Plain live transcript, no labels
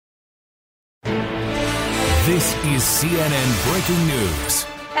This is CNN Breaking News.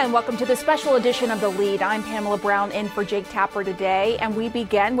 And welcome to the special edition of The Lead. I'm Pamela Brown in for Jake Tapper today, and we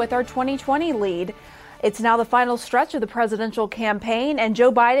begin with our 2020 lead. It's now the final stretch of the presidential campaign, and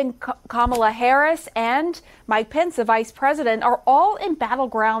Joe Biden, Kamala Harris, and Mike Pence, the vice president, are all in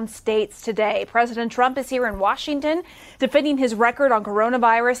battleground states today. President Trump is here in Washington, defending his record on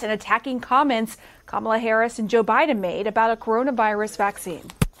coronavirus and attacking comments Kamala Harris and Joe Biden made about a coronavirus vaccine.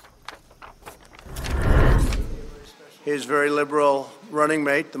 His very liberal running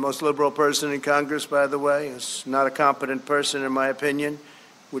mate, the most liberal person in Congress, by the way, is not a competent person, in my opinion,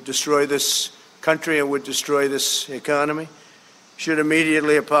 would destroy this country and would destroy this economy, should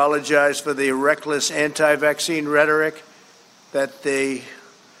immediately apologize for the reckless anti-vaccine rhetoric that they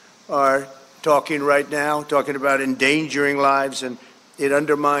are talking right now, talking about endangering lives, and it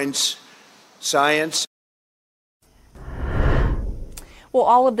undermines science. Well,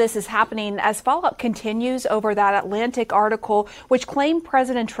 all of this is happening as follow-up continues over that Atlantic article, which claimed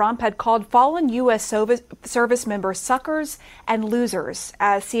President Trump had called fallen U.S. service members suckers and losers,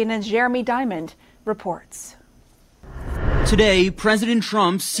 as CNN's Jeremy Diamond reports. Today, President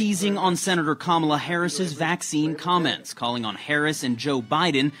Trump seizing on Senator Kamala Harris's vaccine comments, calling on Harris and Joe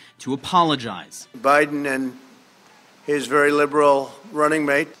Biden to apologize. Biden and his very liberal running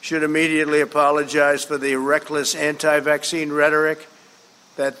mate should immediately apologize for the reckless anti-vaccine rhetoric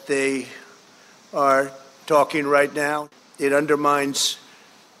that they are talking right now. It undermines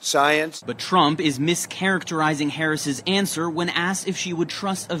science. But Trump is mischaracterizing Harris's answer when asked if she would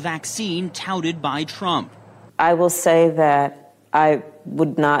trust a vaccine touted by Trump. I will say that I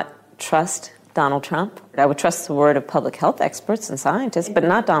would not trust Donald Trump. I would trust the word of public health experts and scientists, but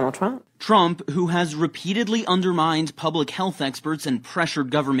not Donald Trump. Trump, who has repeatedly undermined public health experts and pressured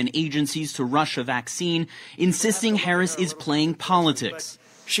government agencies to rush a vaccine, insisting Harris is playing politics.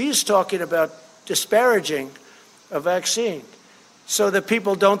 She's talking about disparaging a vaccine so that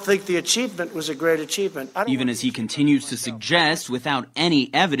people don't think the achievement was a great achievement. Even as he continues to suggest, without any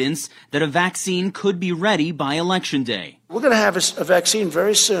evidence, that a vaccine could be ready by Election Day. We're going to have a vaccine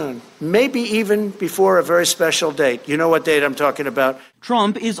very soon, maybe even before a very special date. You know what date I'm talking about.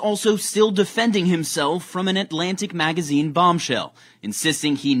 Trump is also still defending himself from an Atlantic magazine bombshell,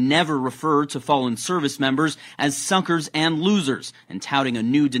 insisting he never referred to fallen service members as suckers and losers, and touting a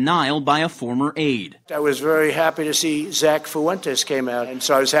new denial by a former aide. I was very happy to see Zach Fuentes came out, and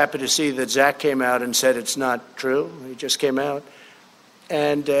so I was happy to see that Zach came out and said it's not true. He just came out.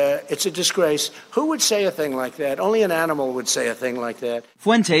 And it's a disgrace. Who would say a thing like that? Only an animal would say a thing like that.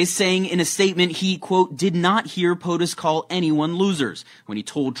 Fuentes saying in a statement he, quote, did not hear POTUS call anyone losers when he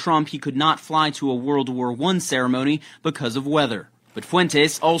told Trump he could not fly to a World War I ceremony because of weather. But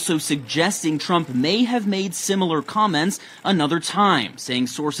Fuentes also suggesting Trump may have made similar comments another time, saying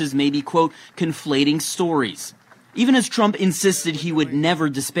sources may be, quote, conflating stories. Even as Trump insisted he would never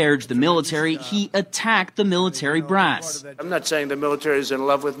disparage the military, he attacked the military brass. I'm not saying the military is in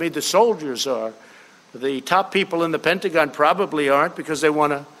love with me. The soldiers are. The top people in the Pentagon probably aren't, because they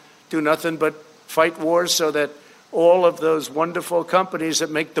want to do nothing but fight wars so that all of those wonderful companies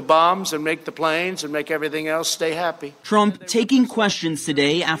that make the bombs and make the planes and make everything else stay happy. Trump taking questions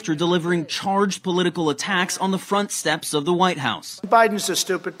today after delivering charged political attacks on the front steps of the White House. Biden's a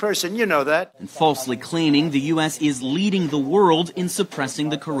stupid person, you know that. And falsely claiming the U.S. is leading the world in suppressing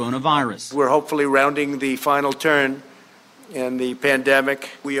the coronavirus. We're hopefully rounding the final turn in the pandemic.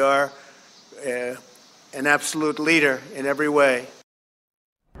 We are an absolute leader in every way.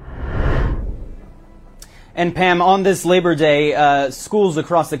 And Pam, on this Labor Day, schools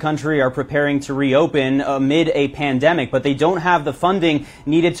across the country are preparing to reopen amid a pandemic, but they don't have the funding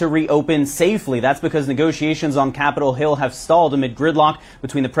needed to reopen safely. That's because negotiations on Capitol Hill have stalled amid gridlock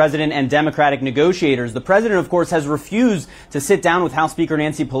between the president and Democratic negotiators. The president, of course, has refused to sit down with House Speaker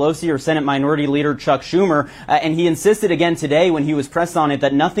Nancy Pelosi or Senate Minority Leader Chuck Schumer, and he insisted again today when he was pressed on it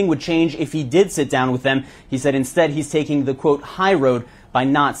that nothing would change if he did sit down with them. He said instead he's taking the, quote, high road by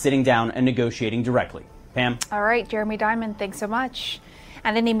not sitting down and negotiating directly. Pam? All right, Jeremy Diamond, thanks so much.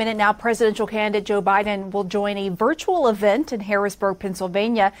 And any minute now, presidential candidate Joe Biden will join a virtual event in Harrisburg,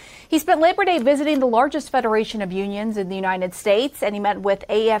 Pennsylvania. He spent Labor Day visiting the largest federation of unions in the United States, and he met with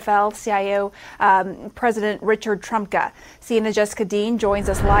AFL-CIO President Richard Trumka. CNN Jessica Dean joins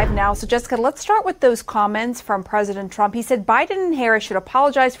us live now. So, Jessica, let's start with those comments from President Trump. He said Biden and Harris should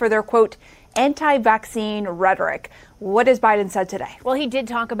apologize for their, quote, anti-vaccine rhetoric. What has Biden said today? Well, he did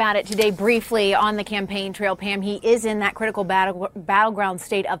talk about it today briefly on the campaign trail, Pam. He is in that critical battleground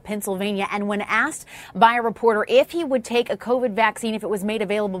state of Pennsylvania. And when asked by a reporter if he would take a COVID vaccine if it was made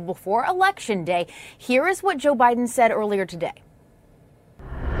available before Election Day, here is what Joe Biden said earlier today.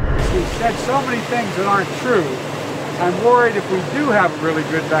 said so many things that aren't true. I'm worried if we do have a really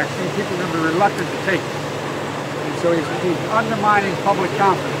good vaccine, people are going to be reluctant to take it. And so he's undermining public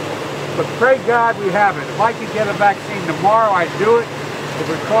confidence. But pray God we have it. If I could get a vaccine tomorrow, I'd do it. If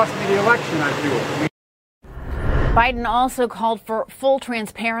it cost me the election, I'd do it. Biden also called for full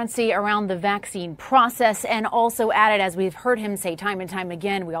transparency around the vaccine process and also added, as we've heard him say time and time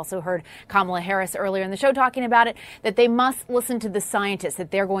again, we also heard Kamala Harris earlier in the show talking about it, that they must listen to the scientists,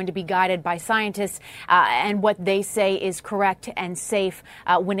 that they're going to be guided by scientists and what they say is correct and safe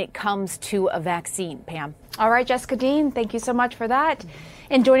when it comes to a vaccine. Pam. All right, Jessica Dean, thank you so much for that.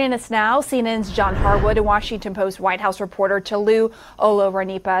 And joining us now, CNN's John Harwood and Washington Post White House reporter Tolu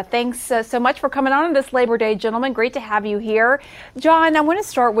Oloranipa. Thanks so much for coming on this Labor Day, gentlemen. Great to have you here. John, I want to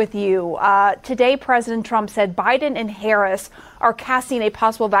start with you. Today, President Trump said Biden and Harris are casting a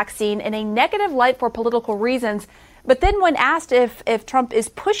possible vaccine in a negative light for political reasons. But then when asked if Trump is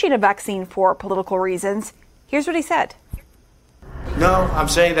pushing a vaccine for political reasons, here's what he said. No, I'm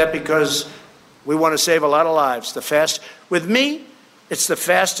saying that because we want to save a lot of lives. With me, it's the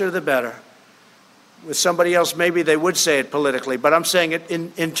faster the better. With somebody else, maybe they would say it politically, but I'm saying it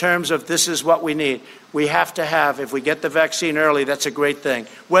in terms of this is what we need. We have to have, if we get the vaccine early, that's a great thing,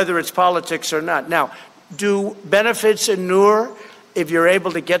 whether it's politics or not. Now, do benefits inure if you're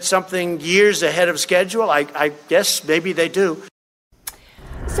able to get something years ahead of schedule? I guess maybe they do.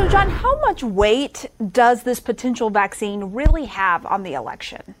 So, John, how much weight does this potential vaccine really have on the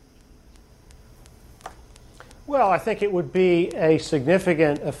election? Well, I think it would be a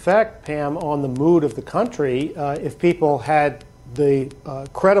significant effect, Pam, on the mood of the country if people had the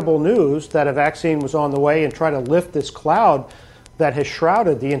credible news that a vaccine was on the way and try to lift this cloud that has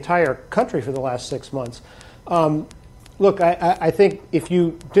shrouded the entire country for the last 6 months. Look, I think if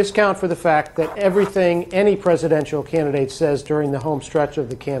you discount for the fact that everything any presidential candidate says during the home stretch of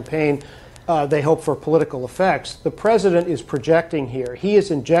the campaign, they hope for political effects, the president is projecting here. He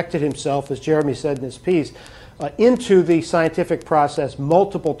has injected himself, as Jeremy said in his piece, into the scientific process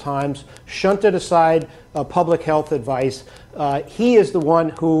multiple times, shunted aside public health advice. He is the one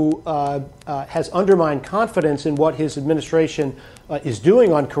who has undermined confidence in what his administration is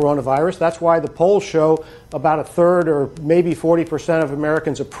doing on coronavirus. That's why the polls show about a third or maybe 40% of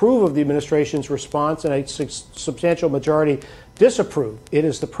Americans approve of the administration's response and a substantial majority disapprove. It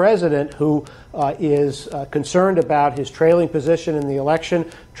is the president who is concerned about his trailing position in the election,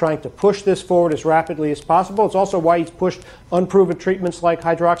 trying to push this forward as rapidly as possible. It's also why he's pushed unproven treatments like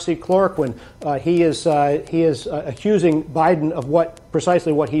hydroxychloroquine. He is accusing Biden of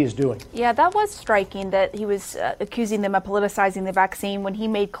precisely what he is doing. Yeah, that was striking that he was accusing them of politicizing the vaccine when he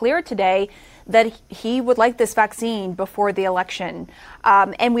made clear today that he would like this vaccine before the election.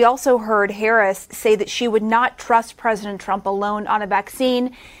 And we also heard Harris say that she would not trust President Trump alone on a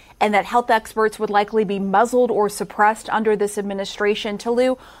vaccine and that health experts would likely be muzzled or suppressed under this administration.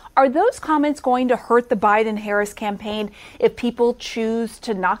 Tolu, are those comments going to hurt the Biden-Harris campaign if people choose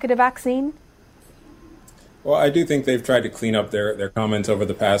to not get a vaccine? Well, I do think they've tried to clean up their comments over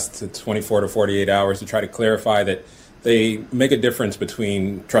the past 24 to 48 hours to try to clarify that they make a difference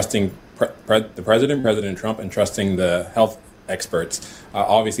between trusting the president, President Trump, and trusting the health experts.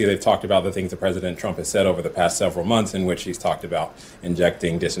 Obviously, they've talked about the things that President Trump has said over the past several months in which he's talked about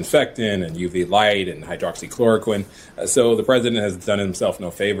injecting disinfectant and UV light and hydroxychloroquine. So the president has done himself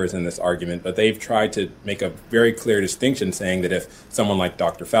no favors in this argument, but they've tried to make a very clear distinction saying that if someone like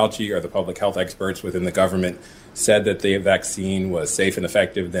Dr. Fauci or the public health experts within the government said that the vaccine was safe and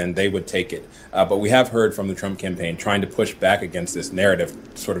effective, then they would take it. But we have heard from the Trump campaign trying to push back against this narrative,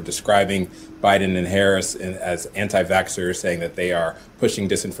 sort of describing Biden and Harris as anti-vaxxers, saying that they are pushing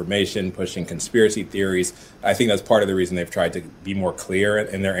disinformation, pushing conspiracy theories. I think that's part of the reason they've tried to be more clear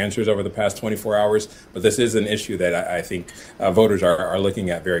in their answers over the past 24 hours. But this is an issue that I think voters are looking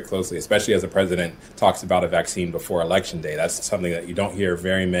at very closely, especially as the president talks about a vaccine before Election Day. That's something that you don't hear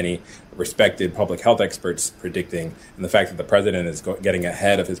very many respected public health experts predicting. And the fact that the president is getting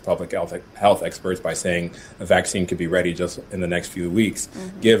ahead of his public health experts by saying a vaccine could be ready just in the next few weeks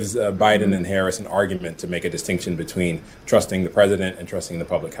gives Biden and Harris an argument to make a distinction between trusting the president and trusting the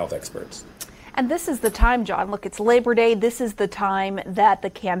public health experts. And this is the time, John. Look, it's Labor Day. This is the time that the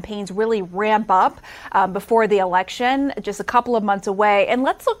campaigns really ramp up before the election, just a couple of months away. And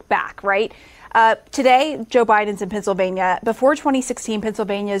let's look back, right? Today, Joe Biden's in Pennsylvania. Before 2016,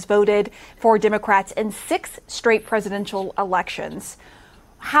 Pennsylvania has voted for Democrats in 6 straight presidential elections.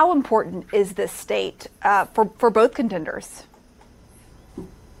 How important is this state for both contenders?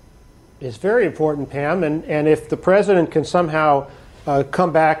 It's very important, Pam. And if the president can somehow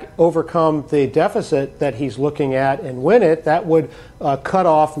come back, overcome the deficit that he's looking at and win it, that would cut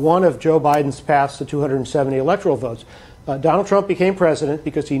off one of Joe Biden's paths to 270 electoral votes. Donald Trump became president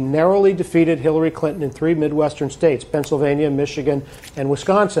because he narrowly defeated Hillary Clinton in 3 Midwestern states, Pennsylvania, Michigan, and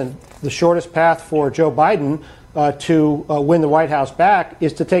Wisconsin. The shortest path for Joe Biden to win the White House back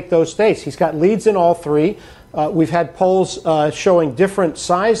is to take those states. He's got leads in all 3. We've had polls showing different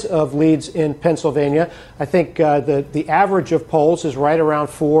size of leads in Pennsylvania. I think the average of polls is right around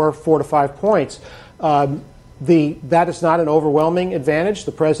 4 to 5 points. That is not an overwhelming advantage.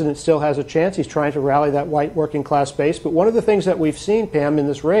 The president still has a chance. He's trying to rally that white working class base. But one of the things that we've seen, Pam, in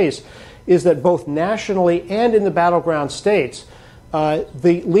this race is that both nationally and in the battleground states,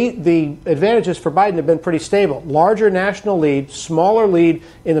 the advantages for Biden have been pretty stable. Larger national lead, smaller lead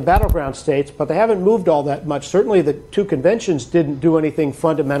in the battleground states, but they haven't moved all that much. Certainly the 2 conventions didn't do anything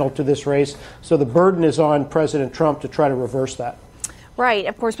fundamental to this race, so the burden is on President Trump to try to reverse that. Right.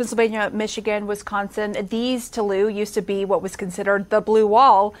 Of course, Pennsylvania, Michigan, Wisconsin, these, Toulouse, used to be what was considered the blue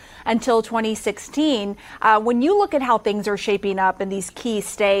wall until 2016. When you look at how things are shaping up in these key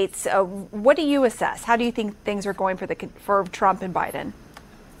states, what do you assess? How do you think things are going for Trump and Biden?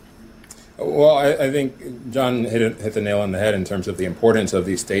 Well, I think John hit the nail on the head in terms of the importance of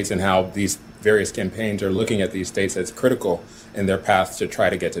these states and how these various campaigns are looking at these states as critical in their path to try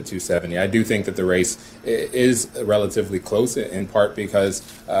to get to 270. I do think that the race is relatively close, in part because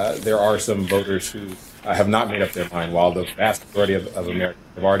there are some voters who have not made up their mind, while the vast majority of Americans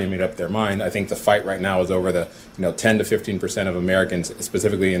have already made up their mind. I think the fight right now is over the 10 to 15% of Americans,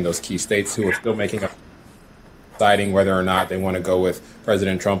 specifically in those key states, who are still making up, deciding whether or not they want to go with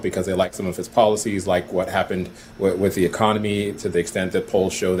President Trump because they like some of his policies, like what happened with the economy, to the extent that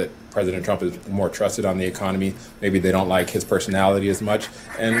polls show that President Trump is more trusted on the economy. Maybe they don't like his personality as much.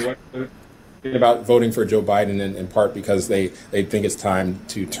 And about voting for Joe Biden in part because they think it's time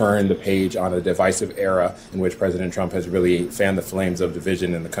to turn the page on a divisive era in which President Trump has really fanned the flames of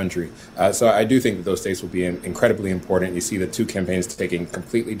division in the country. So I do think that those states will be incredibly important. You see the 2 campaigns taking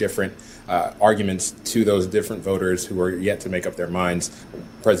completely different arguments to those different voters who are yet to make up their minds.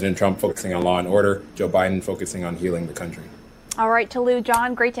 President Trump focusing on law and order, Joe Biden focusing on healing the country. All right, Toulouse,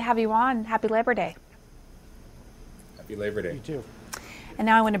 John, great to have you on. Happy Labor Day. Happy Labor Day. You too. And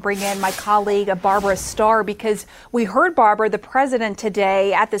now I want to bring in my colleague, Barbara Starr, because we heard, Barbara, the president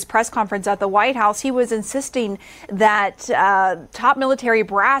today at this press conference at the White House. He was insisting that top military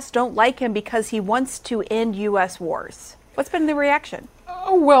brass don't like him because he wants to end U.S. wars. What's been the reaction?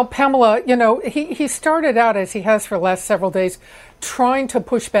 Oh, well, Pamela, he started out, as he has for the last several days, trying to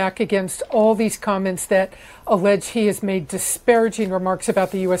push back against all these comments that allege he has made disparaging remarks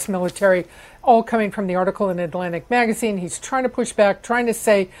about the U.S. military, all coming from the article in Atlantic Magazine. He's trying to push back, trying to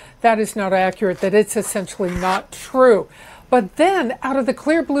say that is not accurate, that it's essentially not true. But then, out of the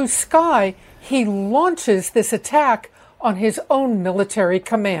clear blue sky, he launches this attack on his own military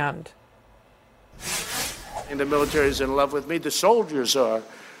command. And the military is in love with me. The soldiers are.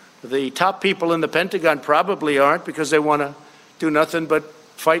 The top people in the Pentagon probably aren't, because they want to do nothing but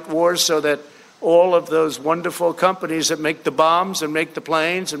fight wars so that all of those wonderful companies that make the bombs and make the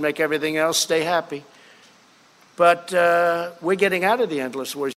planes and make everything else stay happy. But we're getting out of the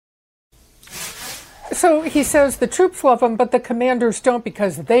endless wars. So he says the troops love him, but the commanders don't,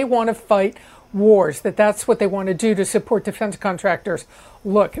 because they want to fight wars, that's what they want to do to support defense contractors.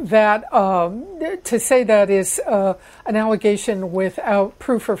 Look, that to say that is an allegation without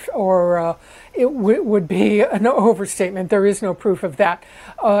proof or it would be an overstatement. There is no proof of that.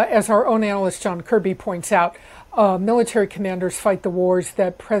 As our own analyst John Kirby points out, military commanders fight the wars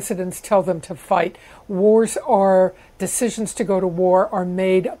that presidents tell them to fight. Decisions to go to war are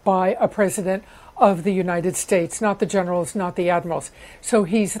made by a president of the United States, not the generals, not the admirals. So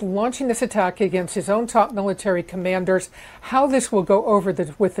he's launching this attack against his own top military commanders. How this will go over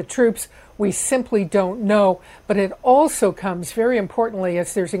with the troops, we simply don't know. But it also comes, very importantly,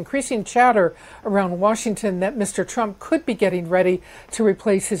 as there's increasing chatter around Washington that Mr. Trump could be getting ready to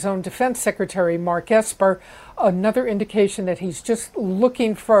replace his own defense secretary, Mark Esper. Another indication that he's just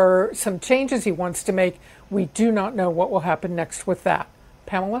looking for some changes he wants to make. We do not know what will happen next with that.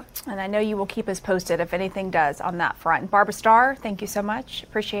 Pamela? And I know you will keep us posted if anything does on that front. Barbara Starr, thank you so much.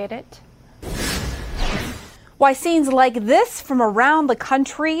 Appreciate it. Why scenes like this from around the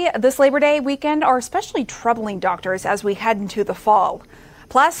country this Labor Day weekend are especially troubling doctors as we head into the fall.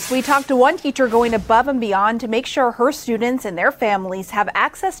 Plus, we talked to one teacher going above and beyond to make sure her students and their families have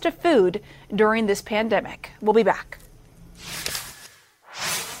access to food during this pandemic. We'll be back.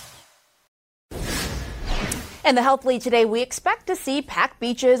 In the Health Lead today, we expect to see packed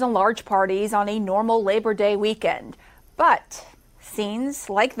beaches and large parties on a normal Labor Day weekend. But Scenes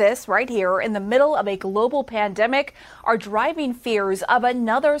like this right here in the middle of a global pandemic are driving fears of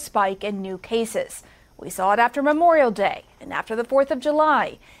another spike in new cases. We saw it after Memorial Day and after the 4th of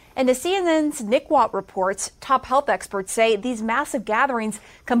July. And as CNN's Nick Watt reports, top health experts say these massive gatherings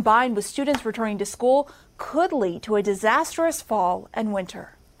combined with students returning to school could lead to a disastrous fall and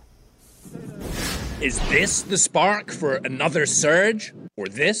winter. Is this the spark for another surge? Or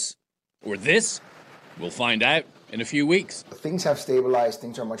this? Or this? We'll find out in a few weeks. Things have stabilized,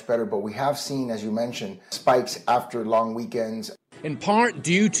 things are much better, but we have seen, as you mentioned, spikes after long weekends. In part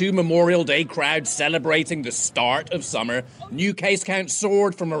due to Memorial Day crowds celebrating the start of summer, new case counts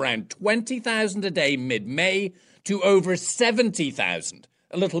soared from around 20,000 a day mid-May to over 70,000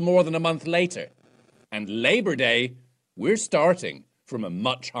 a little more than a month later. And Labor Day, we're starting from a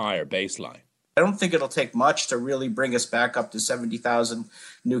much higher baseline. I don't think it'll take much to really bring us back up to 70,000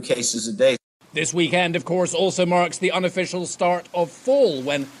 new cases a day. This weekend, of course, also marks the unofficial start of fall,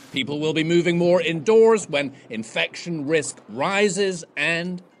 when people will be moving more indoors, when infection risk rises,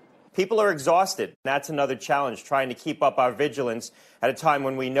 and people are exhausted. That's another challenge, trying to keep up our vigilance at a time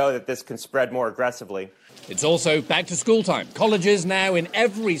when we know that this can spread more aggressively. It's also back to school time. Colleges now in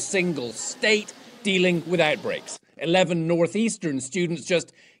every single state dealing with outbreaks. 11 Northeastern students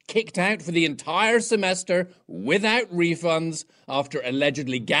just kicked out for the entire semester without refunds after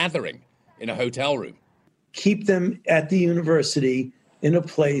allegedly gathering in a hotel room. Keep them at the university in a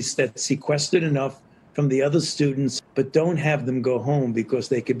place that's sequestered enough from the other students, but don't have them go home because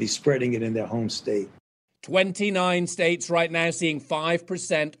they could be spreading it in their home state. 29 states right now seeing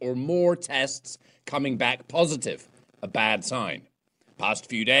 5% or more tests coming back positive, a bad sign. Past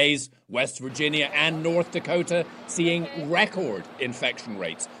few days, West Virginia and North Dakota seeing record infection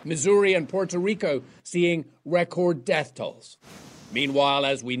rates. Missouri and Puerto Rico seeing record death tolls. Meanwhile,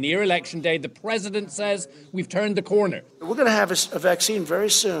 as we near Election Day, the president says we've turned the corner. We're going to have a vaccine very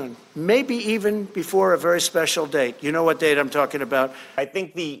soon, maybe even before a very special date. You know what date I'm talking about? I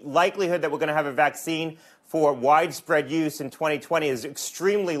think the likelihood that we're going to have a vaccine for widespread use in 2020 is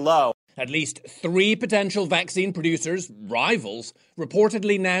extremely low. At least 3 potential vaccine producers, rivals,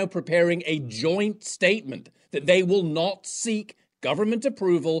 reportedly now preparing a joint statement that they will not seek government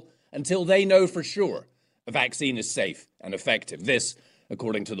approval until they know for sure a vaccine is safe and effective. This,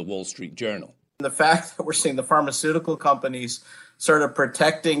 according to the Wall Street Journal. The fact that we're seeing the pharmaceutical companies sort of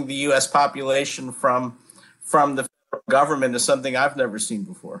protecting the U.S. population from the federal government is something I've never seen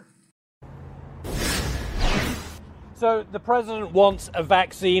before. So the president wants a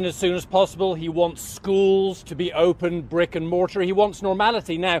vaccine as soon as possible. He wants schools to be open, brick and mortar. He wants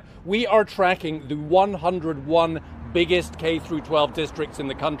normality. Now, we are tracking the 101 biggest K-12 districts in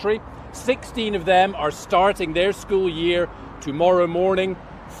the country. 16 of them are starting their school year tomorrow morning.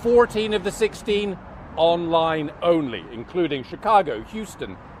 14 of the 16 online only, including Chicago,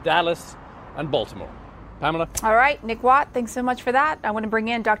 Houston, Dallas, and Baltimore. Pamela? All right, Nick Watt, thanks so much for that. I want to bring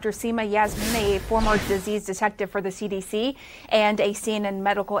in Dr. Seema Yasmin, a former disease detective for the CDC and a CNN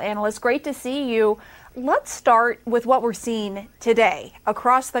medical analyst. Great to see you. Let's start with what we're seeing today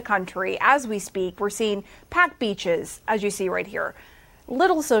across the country. As we speak, we're seeing packed beaches, as you see right here.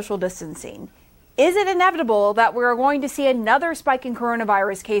 Little social distancing. Is it inevitable that we're going to see another spike in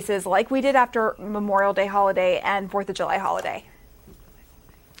coronavirus cases like we did after Memorial Day holiday and 4th of July holiday?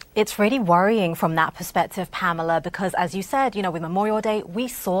 It's really worrying from that perspective, Pamela, because as you said, with Memorial Day, we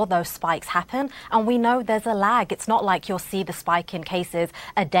saw those spikes happen and we know there's a lag. It's not like you'll see the spike in cases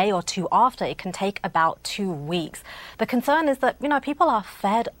a day or two after. It can take about 2 weeks. The concern is that, people are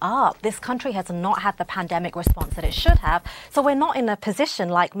fed up. This country has not had the pandemic response that it should have. So we're not in a position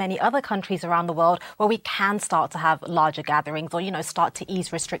like many other countries around the world where we can start to have larger gatherings or, start to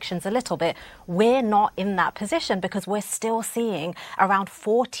ease restrictions a little bit. We're not in that position because we're still seeing around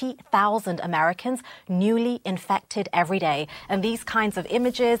 40,000 Americans newly infected every day. And these kinds of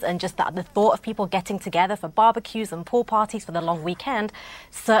images and just the thought of people getting together for barbecues and pool parties for the long weekend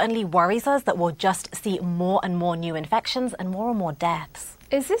certainly worries us that we'll just see more and more new infections and more deaths.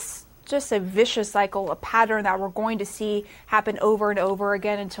 Is this just a vicious cycle, a pattern that we're going to see happen over and over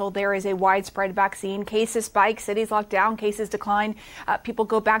again until there is a widespread vaccine? Cases spike, cities lock down, cases decline, people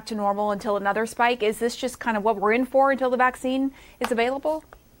go back to normal until another spike. Is this just kind of what we're in for until the vaccine is available?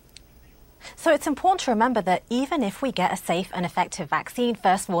 So it's important to remember that even if we get a safe and effective vaccine,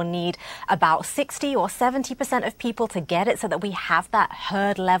 first we'll need about 60 or 70% of people to get it so that we have that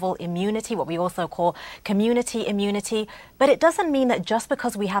herd level immunity, what we also call community immunity. But it doesn't mean that just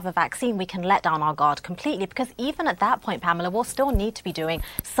because we have a vaccine, we can let down our guard completely, because even at that point, Pamela, we'll still need to be doing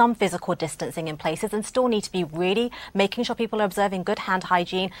some physical distancing in places and still need to be really making sure people are observing good hand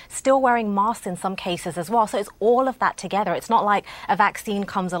hygiene, still wearing masks in some cases as well. So it's all of that together. It's not like a vaccine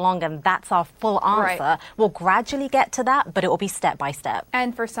comes along and that's our full answer. Right. We'll gradually get to that, but it will be step by step.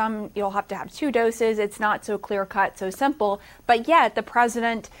 And for some, you'll have to have 2 doses. It's not so clear cut, so simple. But yet the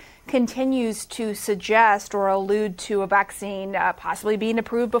president continues to suggest or allude to a vaccine possibly being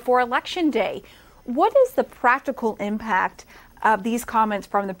approved before Election Day. What is the practical impact of these comments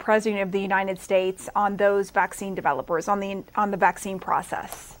from the President of the United States on those vaccine developers, on the vaccine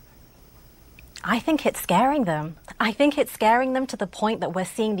process? I think it's scaring them. I think it's scaring them to the point that we're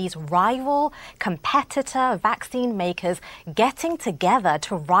seeing these rival competitor vaccine makers getting together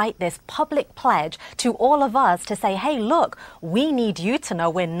to write this public pledge to all of us to say, hey, look, we need you to know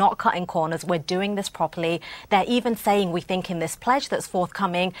we're not cutting corners. We're doing this properly. They're even saying, we think in this pledge that's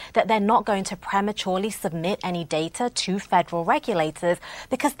forthcoming, that they're not going to prematurely submit any data to federal regulators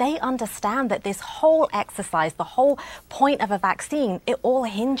because they understand that this whole exercise, the whole point of a vaccine, it all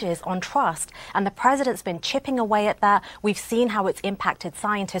hinges on trust. And the president's been chipping away at that. We've seen how it's impacted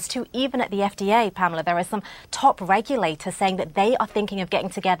scientists too. Even at the FDA, Pamela, there are some top regulators saying that they are thinking of getting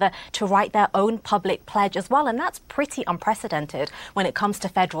together to write their own public pledge as well. And that's pretty unprecedented when it comes to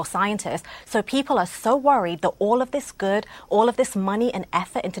federal scientists. So people are so worried that all of this good, all of this money and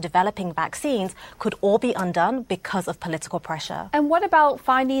effort into developing vaccines could all be undone because of political pressure. And what about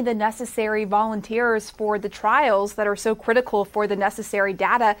finding the necessary volunteers for the trials that are so critical for the necessary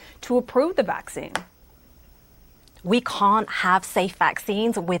data to approve the vaccine? We can't have safe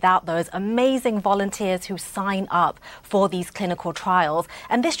vaccines without those amazing volunteers who sign up for these clinical trials.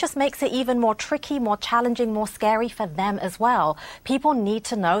 And this just makes it even more tricky, more challenging, more scary for them as well. People need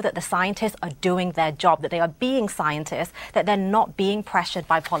to know that the scientists are doing their job, that they are being scientists, that they're not being pressured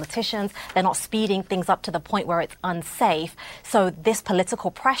by politicians, they're not speeding things up to the point where it's unsafe. So this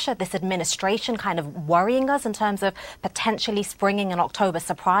political pressure, this administration kind of worrying us in terms of potentially springing an October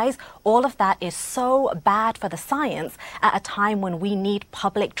surprise, all of that is so bad for the science at a time when we need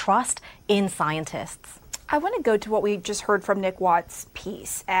public trust in scientists. I want to go to what we just heard from Nick Watt's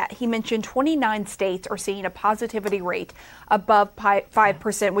piece. He mentioned 29 states are seeing a positivity rate above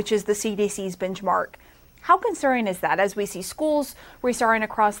 5%, which is the CDC's benchmark. How concerning is that as we see schools restarting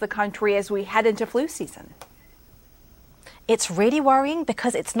across the country as we head into flu season? It's really worrying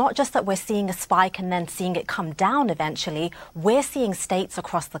because it's not just that we're seeing a spike and then seeing it come down eventually. We're seeing states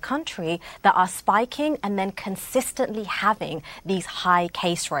across the country that are spiking and then consistently having these high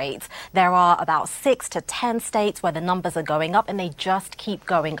case rates. There are about 6 to 10 states where the numbers are going up and they just keep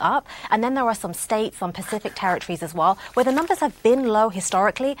going up. And then there are some states, some Pacific territories as well, where the numbers have been low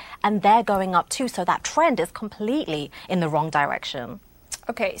historically and they're going up too. So that trend is completely in the wrong direction.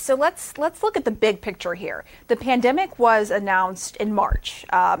 Okay, so let's look at the big picture here. The pandemic was announced in March,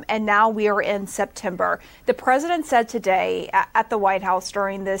 and now we are in September. The president said today at the White House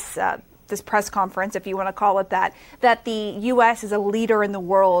during this press conference, if you want to call it that the U.S. is a leader in the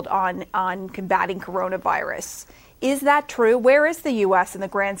world on combating coronavirus. Is that true? Where is the U.S. in the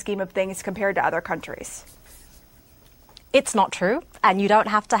grand scheme of things compared to other countries? It's not true, and you don't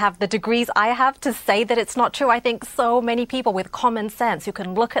have to have the degrees I have to say that it's not true. I think so many people with common sense who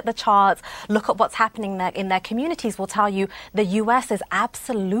can look at the charts, look at what's happening in their communities will tell you the U.S. is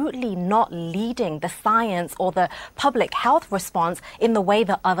absolutely not leading the science or the public health response in the way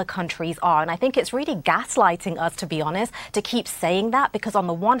that other countries are. And I think it's really gaslighting us, to be honest, to keep saying that, because on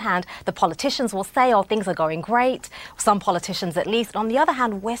the one hand, the politicians will say, oh, things are going great, some politicians at least. On the other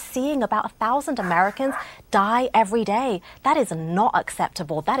hand, we're seeing about 1,000 Americans die every day. That is not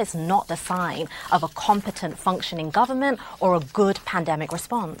acceptable. That is not the sign of a competent, functioning government or a good pandemic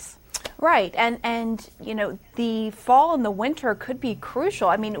response. Right. And you know, the fall and the winter could be crucial.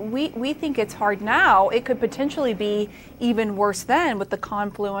 I mean, we think it's hard now. It could potentially be even worse then with the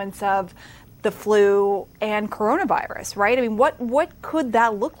confluence of the flu and coronavirus, right? I mean, what could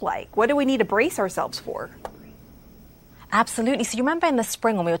that look like? What do we need to brace ourselves for? Absolutely. So you remember in the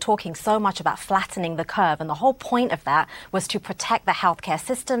spring when we were talking so much about flattening the curve, and the whole point of that was to protect the healthcare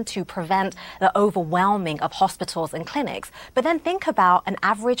system, to prevent the overwhelming of hospitals and clinics. But then think about an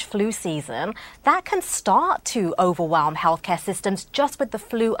average flu season that can start to overwhelm healthcare systems just with the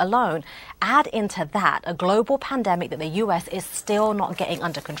flu alone. Add into that a global pandemic that the US is still not getting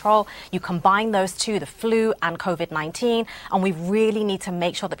under control. You combine those two, the flu and COVID-19, and we really need to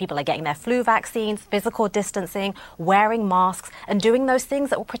make sure that people are getting their flu vaccines, physical distancing, wearing masks, and doing those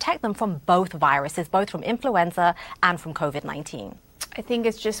things that will protect them from both viruses, both from influenza and from COVID-19. I think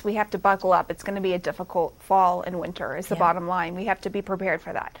it's just we have to buckle up. It's going to be a difficult fall and winter is the bottom line. We have to be prepared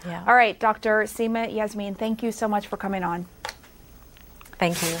for that. Yeah. All right, Dr. Seema Yasmin, thank you so much for coming on.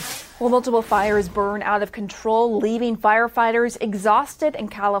 Thank you. Well, multiple fires burn out of control, leaving firefighters exhausted in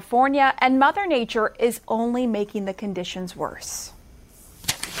California, and Mother Nature is only making the conditions worse.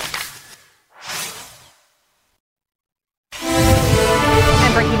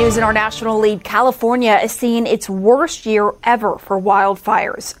 Breaking news in our national lead, California is seeing its worst year ever for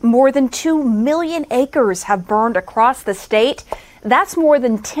wildfires. More than 2 million acres have burned across the state. That's more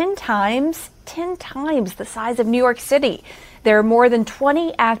than 10 times the size of New York City. There are more than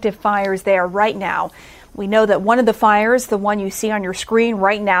 20 active fires there right now. We know that one of the fires, the one you see on your screen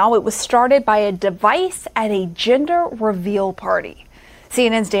right now, it was started by a device at a gender reveal party.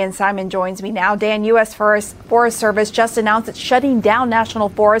 CNN's Dan Simon joins me now. Dan, U.S. Forest Service just announced it's shutting down national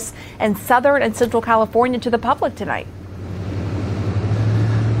forests in Southern and Central California to the public tonight.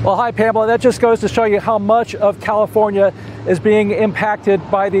 Well, hi, Pamela. That just goes to show you how much of California is being impacted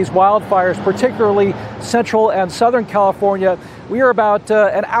by these wildfires, particularly Central and Southern California. We are about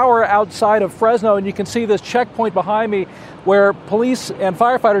an hour outside of Fresno, and you can see this checkpoint behind me where police and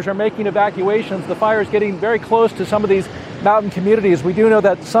firefighters are making evacuations. The fire is getting very close to some of these mountain communities. We do know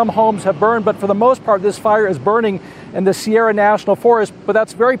that some homes have burned, but for the most part, this fire is burning in the Sierra National Forest. But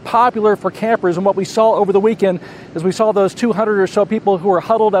that's very popular for campers. And what we saw over the weekend is we saw those 200 or so people who were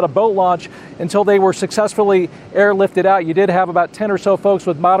huddled at a boat launch until they were successfully airlifted out. You did have about 10 or so folks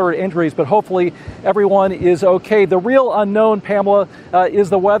with moderate injuries, but hopefully everyone is okay. The real unknown, Pamela, is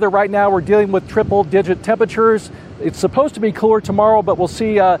the weather. Right now we're dealing with triple-digit temperatures. It's supposed to be cooler tomorrow, but we'll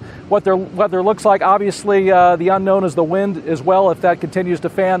see what their weather looks like. Obviously, the unknown is the wind as well, if that continues to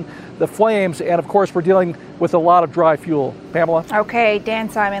fan the flames. And of course, we're dealing with a lot of dry fuel. Pamela? Okay,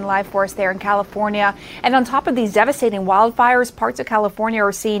 Dan Simon, live for us there in California. And on top of these devastating wildfires, parts of California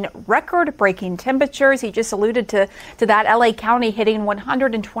are seeing record-breaking temperatures. He just alluded to that. LA County hitting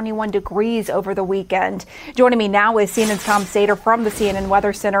 121 degrees over the weekend. Joining me now is CNN's Tom Sater from the CNN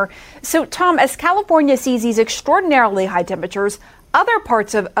Weather Center. So, Tom, as California sees these extraordinarily high temperatures, other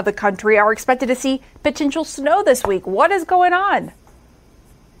parts of the country are expected to see potential snow this week. What is going on?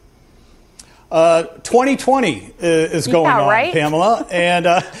 2020 is going on, right? Pamela.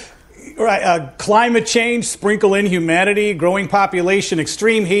 And climate change, sprinkle in humanity, growing population,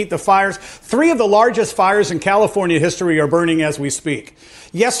 extreme heat, the fires. 3 of the largest fires in California history are burning as we speak.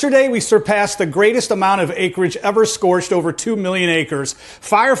 Yesterday, we surpassed the greatest amount of acreage ever scorched, over 2 million acres.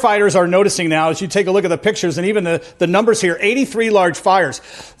 Firefighters are noticing now, as you take a look at the pictures and even the numbers here, 83 large fires.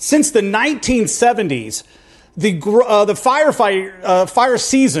 Since the 1970s, the fire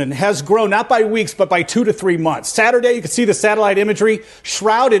season has grown not by weeks, but by 2 to 3 months. Saturday, you can see the satellite imagery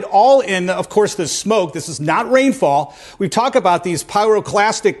shrouded all in, of course, the smoke. This is not rainfall. We talk about these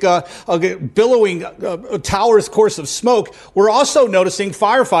pyroclastic, billowing towers, of course, of smoke. We're also noticing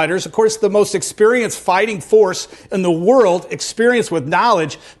firefighters, of course, the most experienced fighting force in the world, experienced with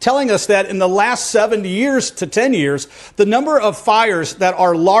knowledge, telling us that in the last 7 years to 10 years, the number of fires that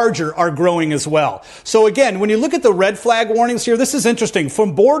are larger are growing as well. So again, when you look at the red flag warnings here, this is interesting.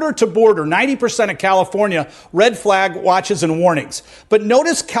 From border to border, 90% of California, red flag watches and warnings. But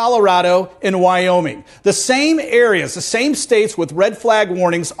notice Colorado and Wyoming. The same areas, the same states with red flag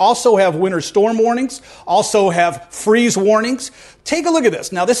warnings also have winter storm warnings, also have freeze warnings. Take a look at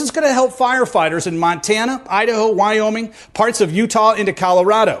this. Now, this is going to help firefighters in Montana, Idaho, Wyoming, parts of Utah into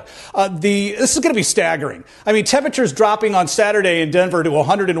Colorado. This is going to be staggering. I mean, temperatures dropping on Saturday in Denver to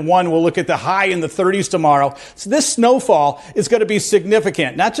 101. We'll look at the high in the 30s tomorrow. So this snowfall is going to be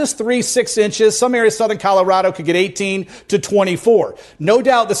significant. Not just 3-6 inches. Some areas, southern Colorado, could get 18 to 24. No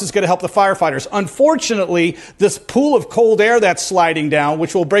doubt this is going to help the firefighters. Unfortunately, this pool of cold air that's sliding down,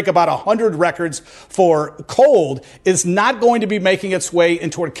 which will break about 100 records for cold, is not going to be making its way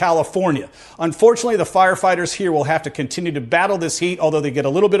into toward California. Unfortunately, the firefighters here will have to continue to battle this heat, although they get a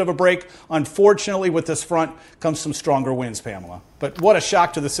little bit of a break. Unfortunately, with this front comes some stronger winds, Pamela. But what a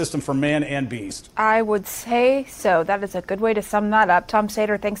shock to the system for man and beast. I would say so. That is a good way to sum that up. Tom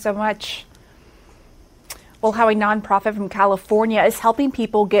Sater, thanks so much. Well, how a nonprofit from California is helping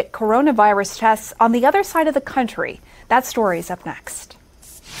people get coronavirus tests on the other side of the country. That story is up next.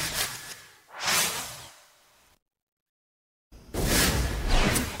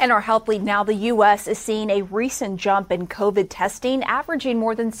 In our health lead now, the U.S. is seeing a recent jump in COVID testing, averaging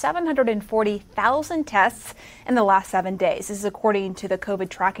more than 740,000 tests in the last 7 days. This is according to the COVID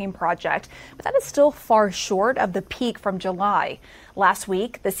tracking project, but that is still far short of the peak from July. Last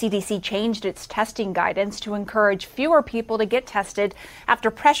week, the CDC changed its testing guidance to encourage fewer people to get tested after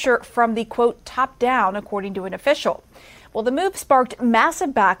pressure from the, quote, top down, according to an official. Well, the move sparked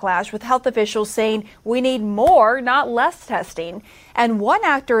massive backlash, with health officials saying we need more, not less testing. And one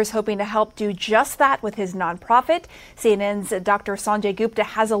actor is hoping to help do just that with his nonprofit. CNN's Dr. Sanjay Gupta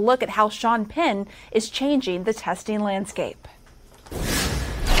has a look at how Sean Penn is changing the testing landscape.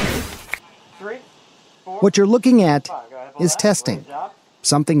 What you're looking at is testing,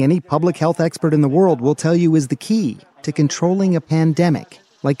 something any public health expert in the world will tell you is the key to controlling a pandemic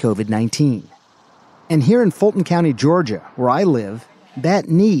like COVID-19. And here in Fulton County, Georgia, where I live, that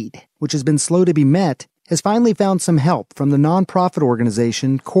need, which has been slow to be met, has finally found some help from the nonprofit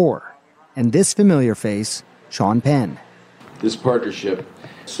organization CORE. And this familiar face, Sean Penn. This partnership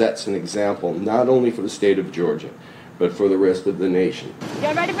sets an example not only for the state of Georgia, but for the rest of the nation.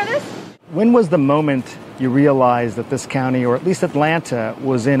 You ready for this? When was the moment you realized that this county, or at least Atlanta,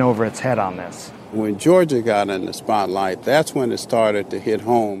 was in over its head on this? When Georgia got in the spotlight, that's when it started to hit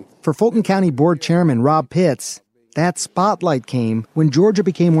home. For Fulton County Board Chairman Rob Pitts, that spotlight came when Georgia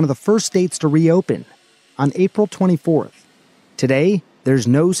became one of the first states to reopen on April 24th. Today, there's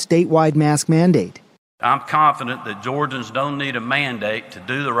no statewide mask mandate. I'm confident that Georgians don't need a mandate to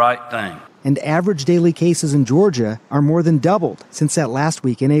do the right thing. And average daily cases in Georgia are more than doubled since that last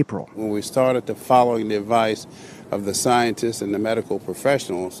week in April. When we started to following the advice of the scientists and the medical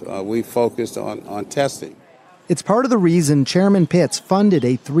professionals, we focused on testing. It's part of the reason Chairman Pitts funded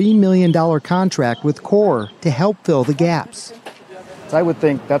a $3 million contract with CORE to help fill the gaps. So I would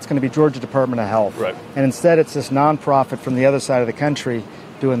think that's going to be Georgia Department of Health. Right. And instead it's this nonprofit from the other side of the country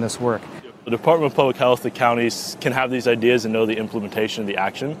doing this work. The Department of Public Health, the counties can have these ideas and know the implementation of the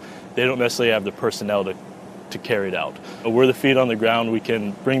action. They don't necessarily have the personnel to carry it out. We're the feet on the ground. We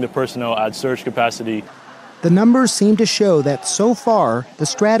can bring the personnel, add surge capacity. The numbers seem to show that so far the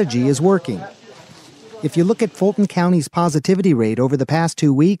strategy is working. If you look at Fulton County's positivity rate over the past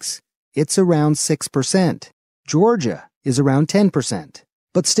 2 weeks, it's around 6%. Georgia is around 10%.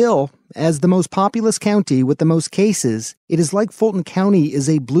 But still, as the most populous county with the most cases, it is like Fulton County is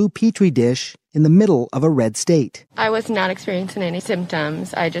a blue petri dish in the middle of a red state. I was not experiencing any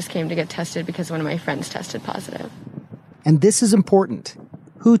symptoms. I just came to get tested because one of my friends tested positive. And this is important.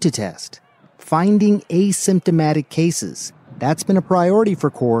 Who to test? Finding asymptomatic cases. That's been a priority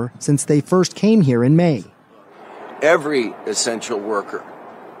for CORE since they first came here in May. Every essential worker,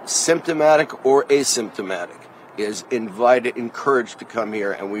 symptomatic or asymptomatic, is invited, encouraged to come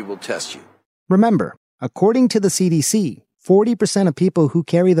here, and we will test you. Remember, according to the CDC, 40% of people who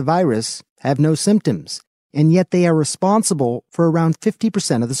carry the virus have no symptoms, and yet they are responsible for around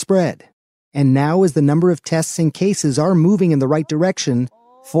 50% of the spread. And now, as the number of tests and cases are moving in the right direction,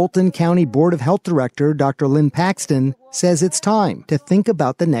 Fulton County Board of Health Director Dr. Lynn Paxton says it's time to think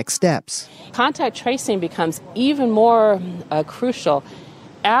about the next steps. Contact tracing becomes even more crucial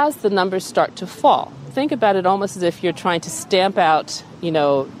as the numbers start to fall. Think about it almost as if you're trying to stamp out,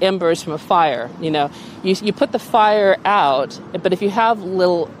 embers from a fire. You put the fire out, but if you have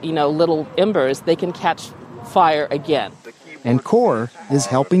little embers, they can catch fire again. And CORE is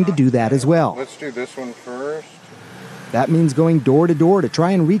helping to do that as well. Let's do this one first. That means going door to door to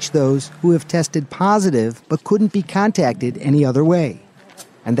try and reach those who have tested positive but couldn't be contacted any other way.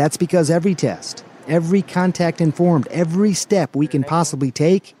 And that's because every test, every contact informed, every step we can possibly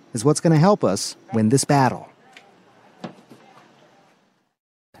take is what's going to help us win this battle.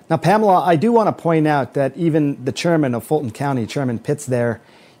 Now, Pamela, I do want to point out that even the chairman of Fulton County, Chairman Pitts there,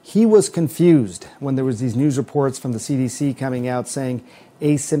 he was confused when there was these news reports from the CDC coming out saying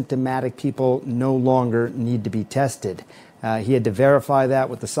asymptomatic people no longer need to be tested. He had to verify that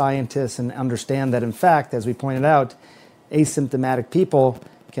with the scientists and understand that, in fact, as we pointed out, asymptomatic people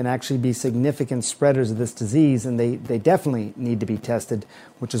can actually be significant spreaders of this disease, and they definitely need to be tested,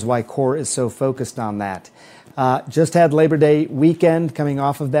 which is why CORE is so focused on that. Just had Labor Day weekend coming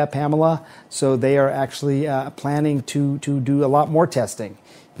off of that, Pamela, so they are actually planning to do a lot more testing.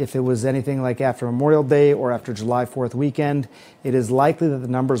 If it was anything like after Memorial Day or after July 4th weekend, it is likely that the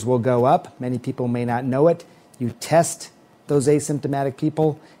numbers will go up. Many people may not know it. You test those asymptomatic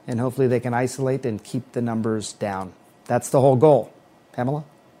people, and hopefully they can isolate and keep the numbers down. That's the whole goal. Pamela?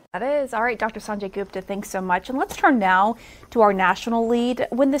 That is. All right, Dr. Sanjay Gupta, thanks so much. And let's turn now to our national lead.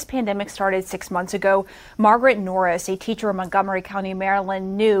 When this pandemic started 6 months ago, Margaret Norris, a teacher in Montgomery County,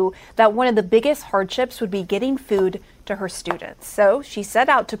 Maryland, knew that one of the biggest hardships would be getting food to her students. So she set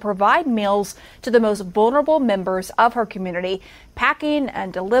out to provide meals to the most vulnerable members of her community, packing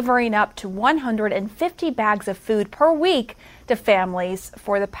and delivering up to 150 bags of food per week to families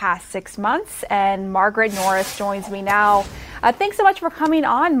for the past 6 months. And Margaret Norris joins me now. Thanks so much for coming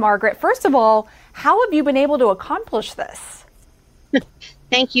on, Margaret. First of all, how have you been able to accomplish this?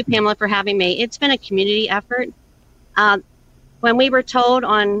 Thank you, Pamela, for having me. It's been a community effort. When we were told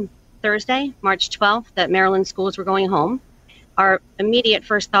on Thursday, March 12th, that Maryland schools were going home, our immediate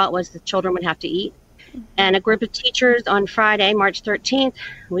first thought was the children would have to eat. And a group of teachers on Friday, March 13th,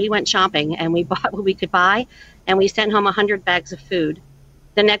 we went shopping and we bought what we could buy, and we sent home 100 bags of food.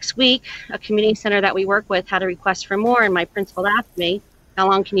 The next week, a community center that we work with had a request for more, and my principal asked me, how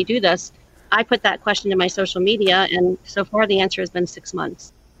long can you do this? I put that question in my social media, and so far the answer has been 6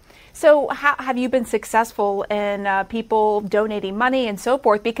 months. So how have you been successful in people donating money and so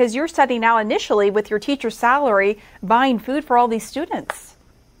forth? Because you're setting out initially with your teacher's salary, buying food for all these students.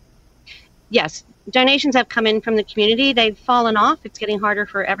 Yes, donations have come in from the community. They've fallen off. It's getting harder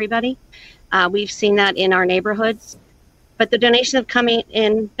for everybody. We've seen that in our neighborhoods. But the donations have coming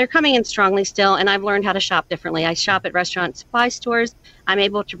in, they're coming in strongly still, and I've learned how to shop differently. I shop at restaurant supply stores. I'm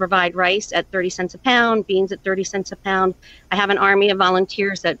able to provide rice at 30 cents a pound, beans at 30 cents a pound. I have an army of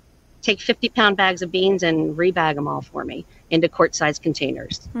volunteers that take 50-pound bags of beans and rebag them all for me into quart-sized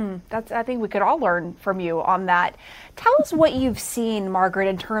containers. I think we could all learn from you on that. Tell us what you've seen, Margaret,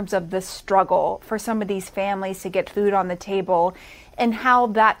 in terms of the struggle for some of these families to get food on the table and how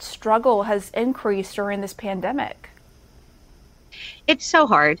that struggle has increased during this pandemic. It's so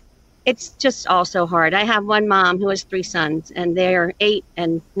hard. It's just all so hard. I have one mom who has 3 sons, and they're 8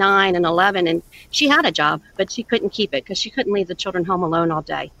 and 9 and 11, and she had a job, but she couldn't keep it because she couldn't leave the children home alone all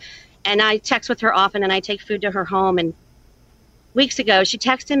day. And I text with her often, and I take food to her home. And weeks ago, she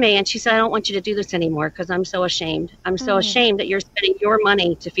texted me, and she said, I don't want you to do this anymore because I'm so ashamed. I'm so ashamed that you're spending your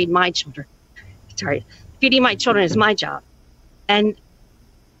money to feed my children. Sorry, feeding my children is my job. And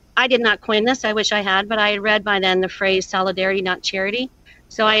I did not coin this. I wish I had, but I had read by then the phrase solidarity, not charity.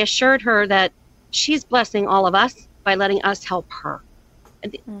 So I assured her that she's blessing all of us by letting us help her.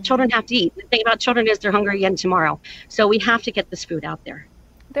 Children have to eat. The thing about children is they're hungry again tomorrow. So we have to get this food out there.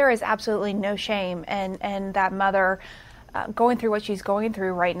 There is absolutely no shame in that mother going through what she's going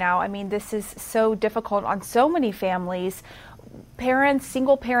through right now. I mean, this is so difficult on so many families. Parents,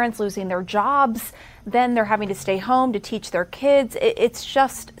 single parents losing their jobs, then they're having to stay home to teach their kids. It's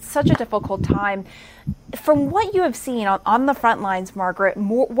just such a difficult time. From what you have seen on the front lines, Margaret,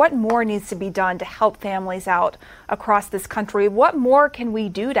 what more needs to be done to help families out across this country? What more can we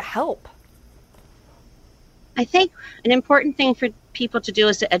do to help? I think an important thing for people to do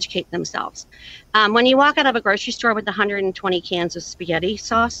is to educate themselves. When you walk out of a grocery store with 120 cans of spaghetti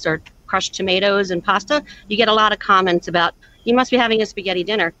sauce or crushed tomatoes and pasta, you get a lot of comments about, you must be having a spaghetti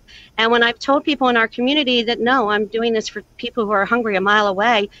dinner. And when I've told people in our community that, no, I'm doing this for people who are hungry a mile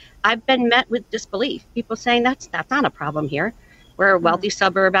away, I've been met with disbelief. People saying that's not a problem here. We're a wealthy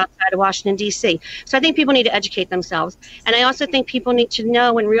suburb outside of Washington, D.C. So I think people need to educate themselves. And I also think people need to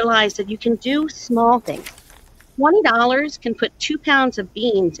know and realize that you can do small things. $20 can put 2 pounds of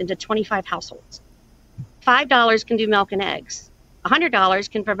beans into 25 households. $5 can do milk and eggs.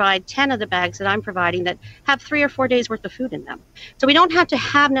 $100 can provide 10 of the bags that I'm providing that have 3 or 4 days worth of food in them. So we don't have to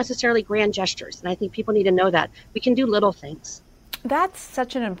have necessarily grand gestures. And I think people need to know that. We can do little things. That's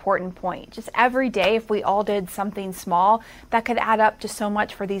such an important point. Just every day, if we all did something small, that could add up to so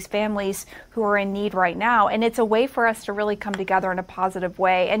much for these families who are in need right now. And it's a way for us to really come together in a positive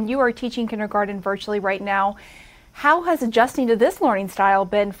way. And you are teaching kindergarten virtually right now. How has adjusting to this learning style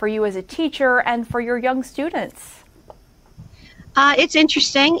been for you as a teacher and for your young students? It's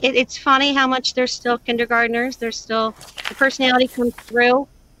interesting. It's funny how much they're still kindergartners. There's still, the personality comes through.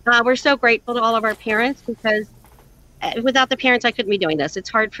 We're so grateful to all of our parents because without the parents, I couldn't be doing this. It's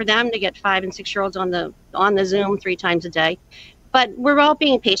hard for them to get 5- and 6-year-olds on the Zoom 3 times a day. But we're all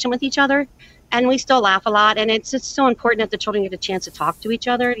being patient with each other, and we still laugh a lot. And it's just so important that the children get a chance to talk to each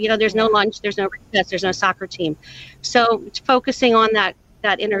other. You know, there's no lunch, there's no recess, there's no soccer team. So focusing on that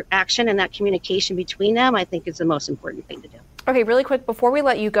interaction and that communication between them, I think is the most important thing to do. Okay, really quick, before we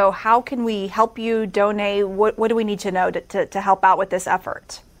let you go, how can we help you donate? What do we need to know to help out with this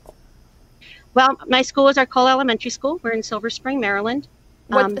effort? Well, my school is Arcola Elementary School. We're in Silver Spring, Maryland.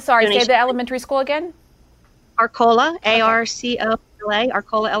 Say the elementary school again? Arcola, A-R-C-O-L-A,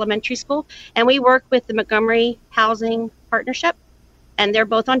 Arcola Elementary School. And we work with the Montgomery Housing Partnership. and they're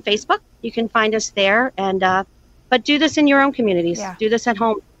both on Facebook. You can find us there, and but do this in your own communities. Yeah. Do this at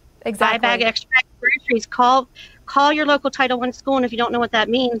home. Exactly. Buy a bag of extract groceries. Call your local Title I school, and if you don't know what that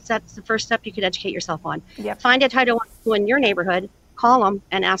means, that's the first step you could educate yourself on. Yep. Find a Title I school in your neighborhood, call them,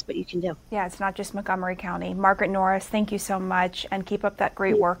 and ask what you can do. Yeah, it's not just Montgomery County. Margaret Norris, thank you so much, and keep up that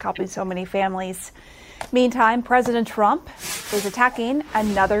great work helping so many families. Meantime, President Trump is attacking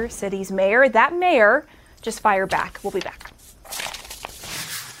another city's mayor. That mayor just fired back. We'll be back.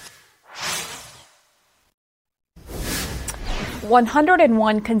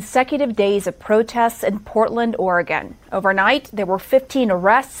 "101 consecutive days of protests in Portland, Oregon. Overnight, there were 15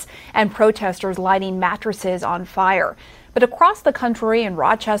 arrests and protesters lighting mattresses on fire. But across the country in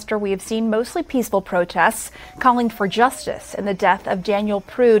Rochester, we have seen mostly peaceful protests calling for justice in the death of Daniel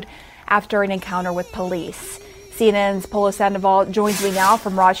Prude after an encounter with police. CNN's Polo Sandoval joins me now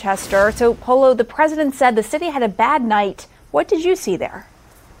from Rochester. So, Polo, the president said the city had a bad night. What did you see there?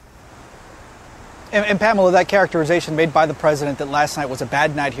 And Pamela, that characterization made by the president that last night was a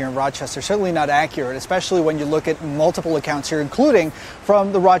bad night here in Rochester, certainly not accurate, especially when you look at multiple accounts here, including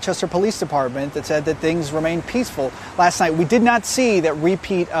from the Rochester Police Department that said that things remained peaceful last night. We did not see that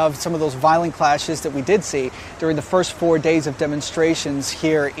repeat of some of those violent clashes that we did see during the first 4 days of demonstrations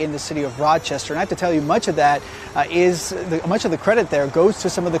here in the city of Rochester. And I have to tell you, much of that much of the credit there goes to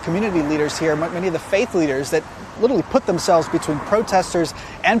some of the community leaders here, many of the faith leaders that literally put themselves between protesters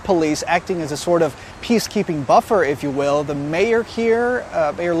and police, acting as a sort of peacekeeping buffer, if you will. The mayor here,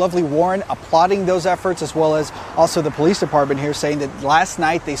 Mayor Lovely Warren, applauding those efforts, as well as also the police department here, saying that last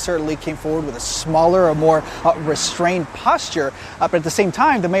night they certainly came forward with a smaller, a more restrained posture. But at the same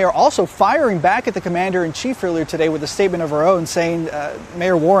time, the mayor also firing back at the commander-in-chief earlier today with a statement of her own, saying,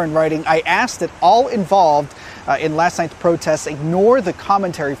 Mayor Warren writing, "I ask that all involved in last night's protests ignore the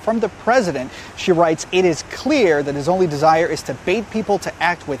commentary from the president." She writes, "It is clear that his only desire is to bait people to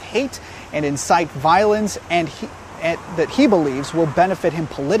act with hate and incite violence, and that he believes will benefit him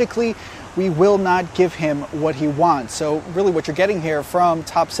politically. We will not give him what he wants." So really what you're getting here from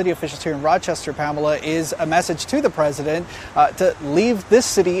top city officials here in Rochester, Pamela, is a message to the president to leave this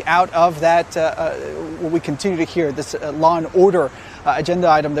city out of that, what we continue to hear, this law and order agenda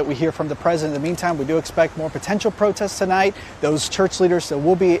item that we hear from the president. In the meantime, we do expect more potential protests tonight. Those church leaders that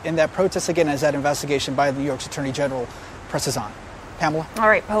will be in that protest again as that investigation by New York's Attorney General presses on. Pamela. All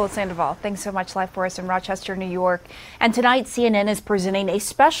right, Polo Sandoval, thanks so much live for us in Rochester, New York. And tonight, CNN is presenting a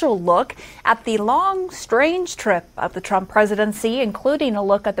special look at the long, strange trip of the Trump presidency, including a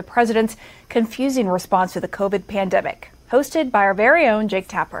look at the president's confusing response to the COVID pandemic. Hosted by our very own Jake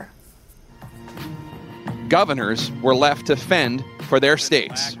Tapper. Governors were left to fend for their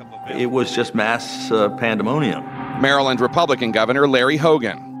states. It was just mass pandemonium. Maryland Republican Governor Larry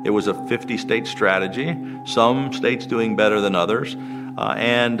Hogan. It was a 50-state strategy, some states doing better than others,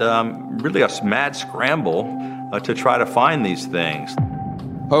 and really a mad scramble to try to find these things.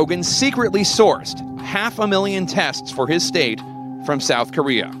 Hogan secretly sourced 500,000 tests for his state from South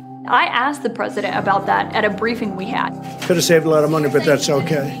Korea. I asked the president about that at a briefing we had. Could have saved a lot of money, but that's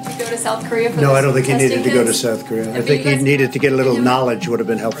okay. To go to South Korea for No, I don't think he needed to go to South Korea. I think he needed to get a little knowledge would have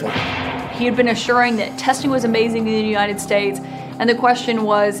been helpful. He had been assuring that testing was amazing in the United States. And the question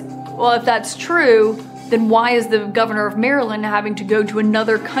was, well, if that's true, then why is the governor of Maryland having to go to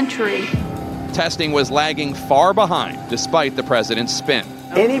another country? Testing was lagging far behind, despite the president's spin.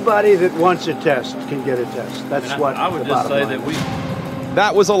 Anybody that wants a test can get a test. That's what I would just say that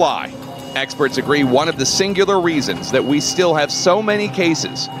That was a lie. Experts agree one of the singular reasons that we still have so many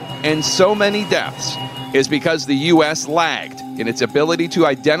cases and so many deaths is because the U.S. lagged in its ability to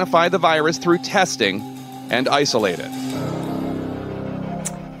identify the virus through testing and isolate it.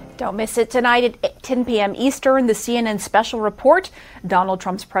 Don't miss it tonight at 10 p.m. Eastern, the CNN special report, Donald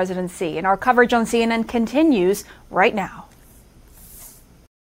Trump's presidency. And our coverage on CNN continues right now.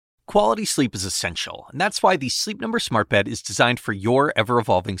 Quality sleep is essential, and that's why the Sleep Number Smart Bed is designed for your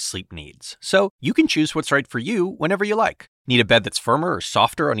ever-evolving sleep needs. So you can choose what's right for you whenever you like. Need a bed that's firmer or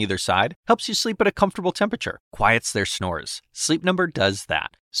softer on either side? Helps you sleep at a comfortable temperature. Quiets their snores. Sleep Number does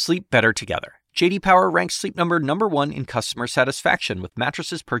that. Sleep better together. J.D. Power ranks Sleep Number #1 in customer satisfaction with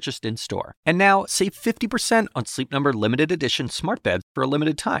mattresses purchased in-store. And now, save 50% on Sleep Number limited edition smart beds for a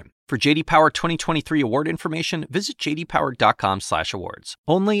limited time. For J.D. Power 2023 award information, visit jdpower.com/awards.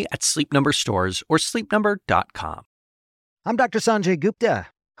 Only at Sleep Number stores or sleepnumber.com. I'm Dr. Sanjay Gupta,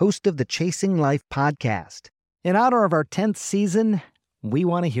 host of the Chasing Life podcast. In honor of our 10th season, we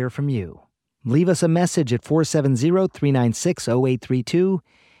want to hear from you. Leave us a message at 470-396-0832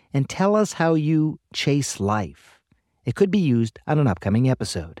 and tell us how you chase life. It could be used on an upcoming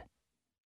episode.